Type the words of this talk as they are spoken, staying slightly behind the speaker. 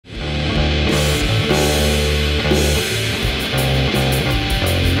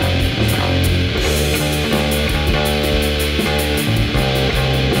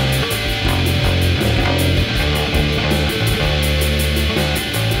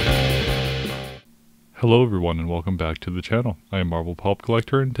Hello everyone and welcome back to the channel. I am Marvel Pop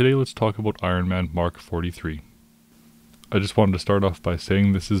Collector and today let's talk about Iron Man Mark 43. I just wanted to start off by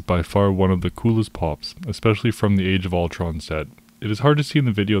saying this is by far one of the coolest pops, especially from the Age of Ultron set. It is hard to see in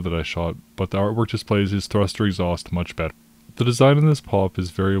the video that I shot, but the artwork displays his thruster exhaust much better. The design in this pop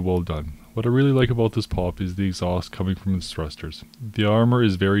is very well done. What I really like about this pop is the exhaust coming from his thrusters. The armor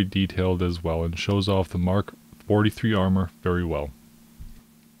is very detailed as well and shows off the Mark 43 armor very well.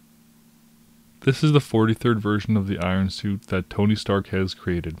 This is the 43rd version of the Iron Suit that Tony Stark has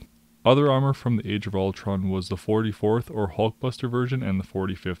created. Other armor from the Age of Ultron was the 44th or Hulkbuster version and the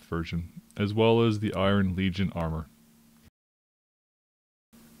 45th version, as well as the Iron Legion armor.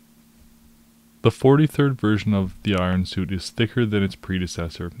 The 43rd version of the Iron Suit is thicker than its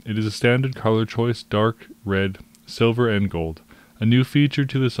predecessor. It is a standard color choice: dark, red, silver, and gold. A new feature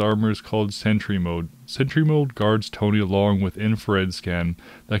to this armor is called Sentry Mode. Sentry Mode guards Tony along with infrared scan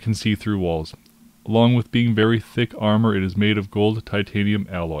that can see through walls. Along with being very thick armor, it is made of gold titanium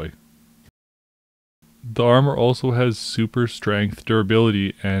alloy. The armor also has super strength,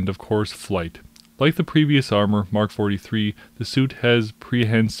 durability, and of course flight. Like the previous armor, Mark 43, the suit has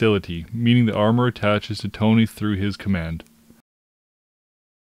prehensility, meaning the armor attaches to Tony through his command.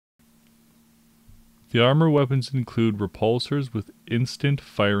 The armor weapons include repulsors with instant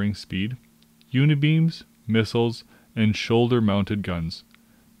firing speed, unibeams, missiles, and shoulder-mounted guns.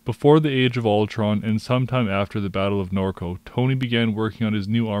 Before the Age of Ultron and sometime after the Battle of Norco, Tony began working on his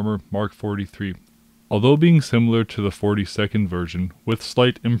new armor, Mark 43, although being similar to the 42nd version, with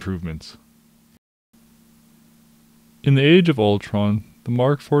slight improvements. In the Age of Ultron, the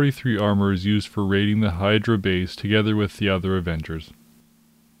Mark 43 armor is used for raiding the Hydra base together with the other Avengers.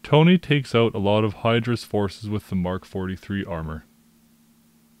 Tony takes out a lot of Hydra's forces with the Mark 43 armor.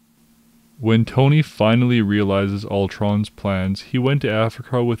 When Tony finally realizes Ultron's plans, he went to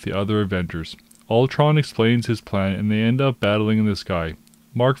Africa with the other Avengers. Ultron explains his plan and they end up battling in the sky.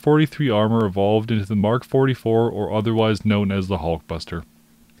 Mark 43 armor evolved into the Mark 44, or otherwise known as the Hulkbuster.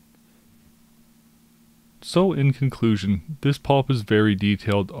 So in conclusion, this pop is very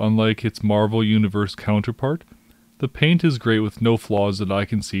detailed, unlike its Marvel Universe counterpart. The paint is great with no flaws that I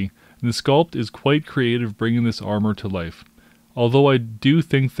can see, and the sculpt is quite creative, bringing this armor to life. Although I do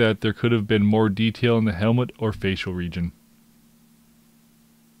think that there could have been more detail in the helmet or facial region.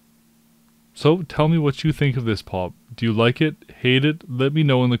 So tell me what you think of this pop. Do you like it? Hate it? Let me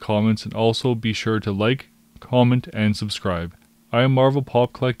know in the comments, and also be sure to like, comment, and subscribe. I am Marvel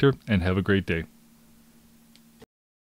Pop Collector, and have a great day.